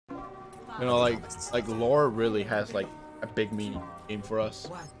You know, like lore really has like a big meaning game for us.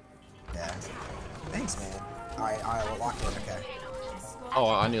 Yeah. Thanks, man. Alright, we'll lock it. Okay. Oh,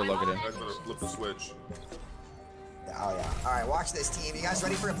 I need to look it in. You guys better flip the switch. Yeah, oh yeah. Alright, watch this, team. You guys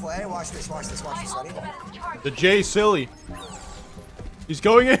ready for a play? Watch this, watch this, watch this. Ready? The J silly. He's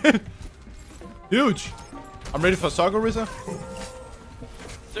going in. Huge. I'm ready for Sago Risa.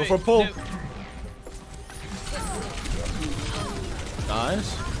 Go for a pull.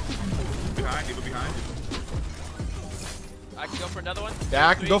 Nice. Behind, even behind. I can go for another one. Yeah,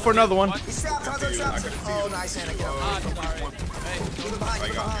 I can go for another one. He's trapped, Hanzo trapped. Oh, nice, Anna. Get him. Ah, sorry. Hey. Leave him behind,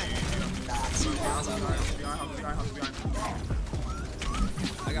 leave him behind.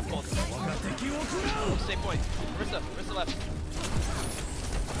 I got pulled. Stay point. Rissa left.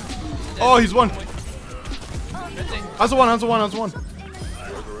 Oh, he's one. Missing. That's one.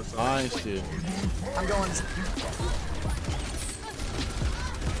 Nice, dude. I'm going.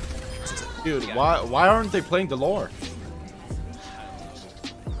 Dude, why aren't they playing the lore?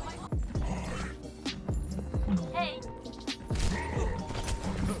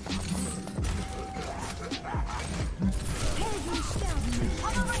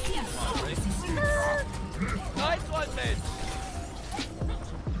 Nice one, man.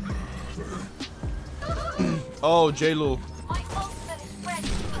 Oh, J-Lu.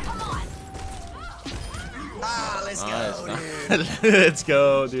 Ah, let's go, dude. Let's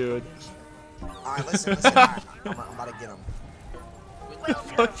go, dude. Alright, listen. Alright, I'm about to get him.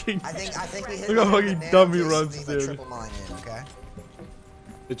 Fucking. I think we hit. Look how fucking dumb he runs, leave dude. a triple mine in, okay?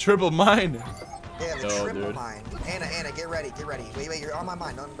 The triple mine. Yeah, the No, triple dude. mine. Anna, get ready. Wait, you're on my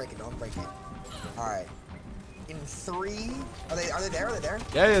mind. Don't break it. Alright. In 3. Are they there?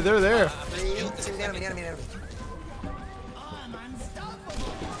 Yeah, they're there. 3, 2, enemy.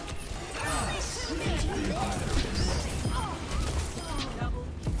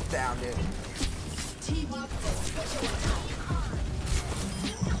 Down, dude.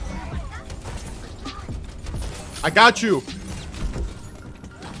 I got you.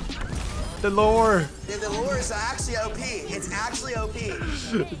 The lore. Dude, the lure is actually OP. It's actually OP.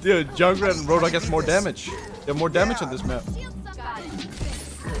 Dude, Junkrat and Roadhog gets more damage. They have more damage on this map.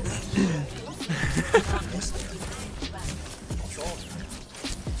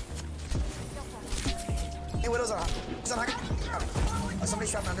 Hey, Widow's on. He's on high. Oh,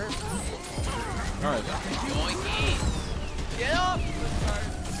 somebody's trapped under. Alright. Get up.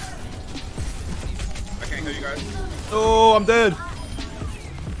 I can't kill you guys. Oh, I'm dead.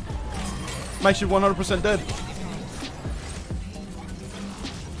 I'm actually 100% dead.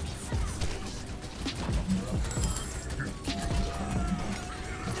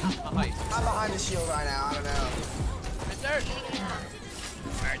 I'm behind the shield right now. I don't know.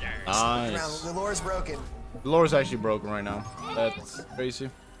 Nice. The lure's broken. The lore is actually broken right now. That's crazy.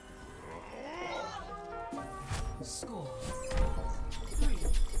 Score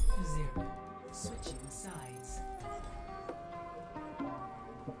 3-0. Switching sides.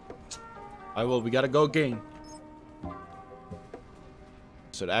 We gotta go again.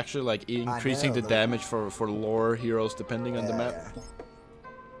 So it actually like increasing the damage for lore heroes depending on the map.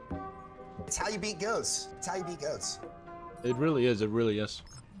 Yeah. It's how you beat ghosts. It really is.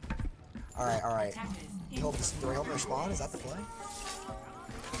 Alright. Do I help her spawn? Is that the play?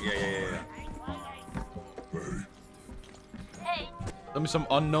 Yeah. Let me some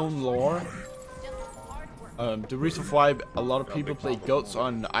unknown lore. The reason why a lot of people play goats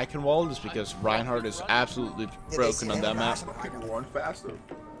on Icon Wall is because Reinhardt is absolutely broken on that map. I can run faster.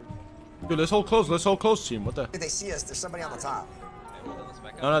 Dude, let's hold close, team. What the? Did they see us? There's somebody on the top.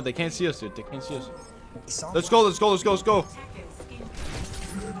 No, they can't see us, dude. They can't see us. Let's go. go. Let's go.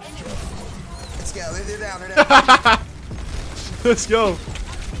 They're down. Let's go.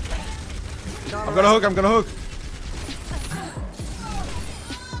 I'm gonna hook.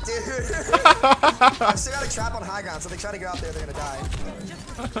 Dude. I've still got a trap on high ground, so they try to go out there, they're gonna die.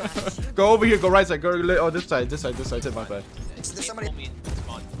 Go over here, go right side, oh this side, hit my bad. There's somebody. Wait,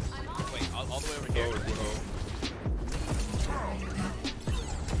 all the way over here.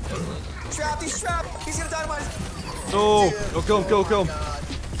 Trapped, he's trapped! He's gonna dynamite! No, kill him.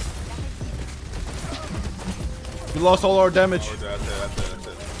 We lost all our damage. Oh, that's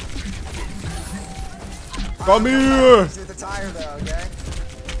it. Come here! He's with the tire though, okay?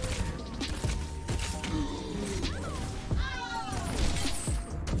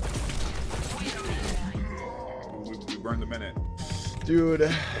 We burned the minute. Dude.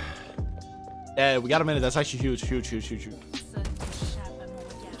 Yeah, we got a minute. That's actually huge.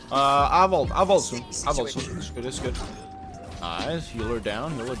 I've ult soon. It's good. Nice. Healer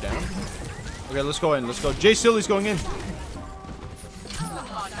down. Okay, let's go in. Jay Silly's going in.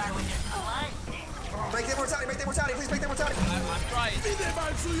 that mortality, make that mortality, please make that mortality. I'm trying.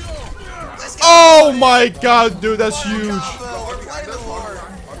 Let's go. Oh my god, dude, that's huge. Combo. We're playing the lore.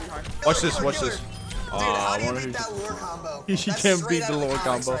 Watch this, watch this. Dude, how do you I wanna beat that lure combo? He That's can't straight beat out the of lure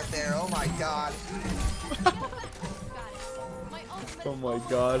comics combo. right there. Oh my god. Oh my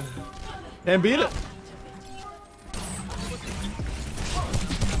god. Can't beat it.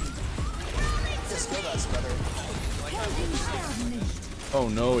 Just go nuts, brother. Oh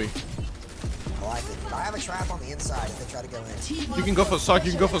no. I like it. I have a trap on the inside if they try to go in. You can go for a suck,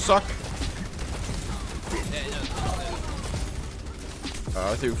 you can go for a suck.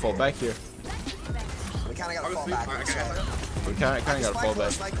 I think we fall back here. We kind of gotta fall back. We kind of gotta fall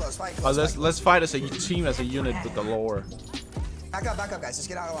back. Fight close, fight close. Let's fight as a team, as a unit with the lore. Back up, guys. Just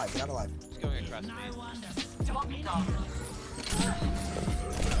get out alive. Get out alive. He's going across me.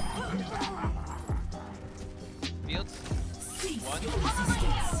 Fields. One.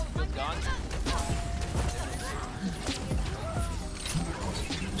 Fields gone.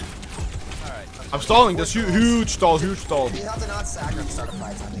 Alright. I'm stalling. That's huge stall, huge stall. You have to not sack or start a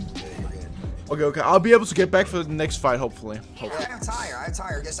fight. I think you're good. Okay. I'll be able to get back for the next fight, hopefully. Yeah, I'm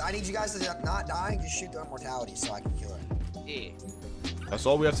tired. I need you guys to not die and just shoot their mortality so I can kill her. Yeah. That's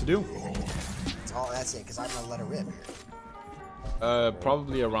all we have to do. That's it, because I'm gonna let her rip here.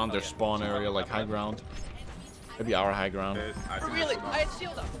 Probably around their spawn area, like high ground. Maybe our high ground. Really? I had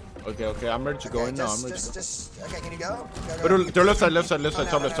shield up. Okay. I'm ready to go in now. I'm ready to go. Okay, can you go? Go. They're left side,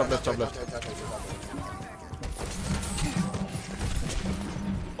 top left.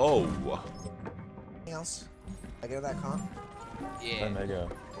 Oh. Anything else? I get that comp? Yeah.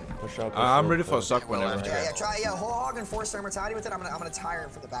 Push up. I'm ready for a suck whenever. Yeah, whole hog and force their mortality with it. I'm gonna tire him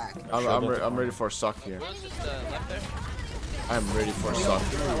from the back. I'm ready for a suck here. Will's just left there. I'm ready for a suck.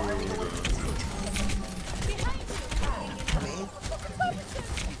 Me?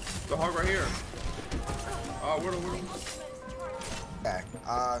 The hog right here. Oh, where? Okay.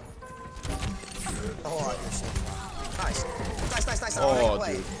 The whole hog here. Nice. Oh,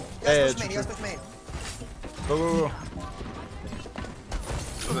 play. dude. You guys push main. Go.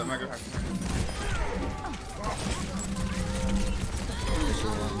 So that mega hack.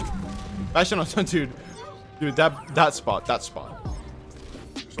 Actually, no, dude, that spot. You're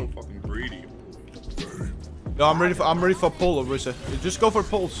so fucking greedy. No, I'm ready for a pull, Orisa. Just go for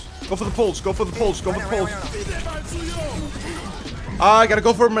pulls. Go for the pulls. I gotta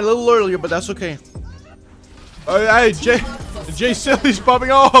go for him a little earlier, but that's okay. Hey, Jay Silly's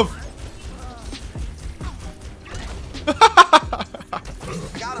popping off.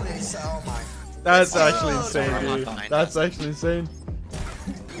 Got him. Oh my. That's actually insane, dude. That's actually insane.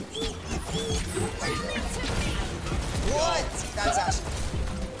 What? That's actually.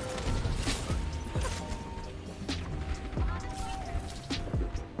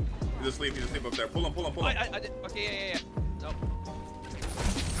 He's asleep up there. Pull him. I did. Okay, yeah. Nope.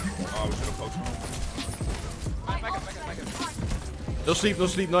 Oh, we should have poked him. Back up. No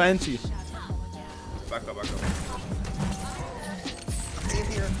sleep, no anti. Back up. Team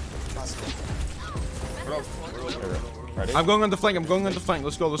here. Ready? I'm going on the flank.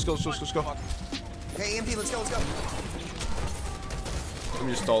 Let's go. Okay, EMP, let's go. Let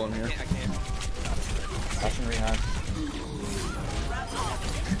me just stall him here. I can't. Action rehab.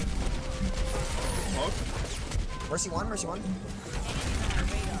 Mercy one.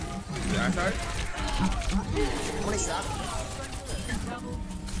 The anti? 20 strap.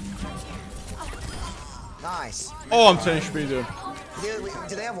 Nice. Oh, I'm 10 HP, dude.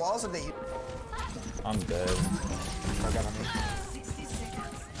 Do they have walls or do they? I'm dead.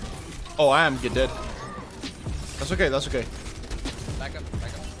 Oh, I am get dead. That's okay. Back up.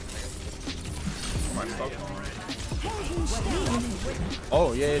 Come on, stop.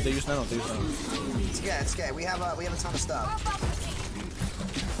 Oh, yeah, they use nano. It's okay. We have a ton of stuff.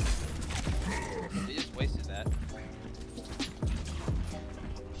 They just wasted that.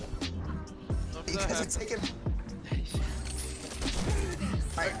 You guys are taking.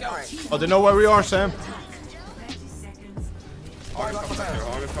 Alright. Oh, they know where we are, Sam. Hog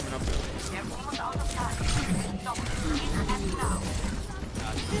is coming up there.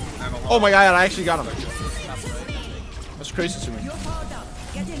 Oh my god, I actually got him. That's crazy to me.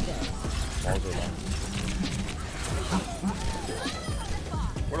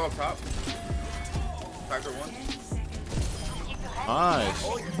 We're up top. Factor one. Nice.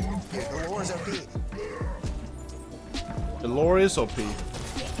 The lore's OP. The lore is OP.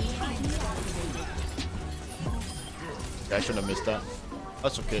 I shouldn't have missed that.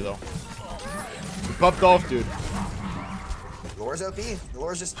 That's okay though. We popped off, dude. The lore's OP. The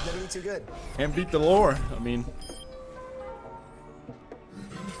lore's just literally too good. Can't beat the lore. I mean,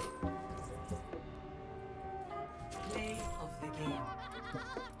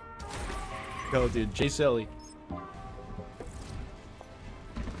 go, dude. Jay Silly.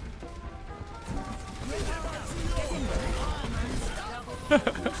 Yeah,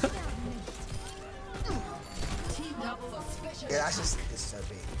 that's just it's so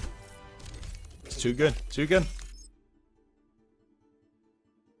big. It's too good. Too good.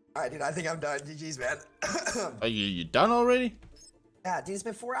 All right, dude. I think I'm done. GG's, man. Are you done already? Yeah, dude. It's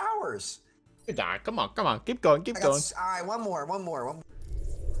been 4 hours. Come on, come on. Keep going, keep going. All right, one more.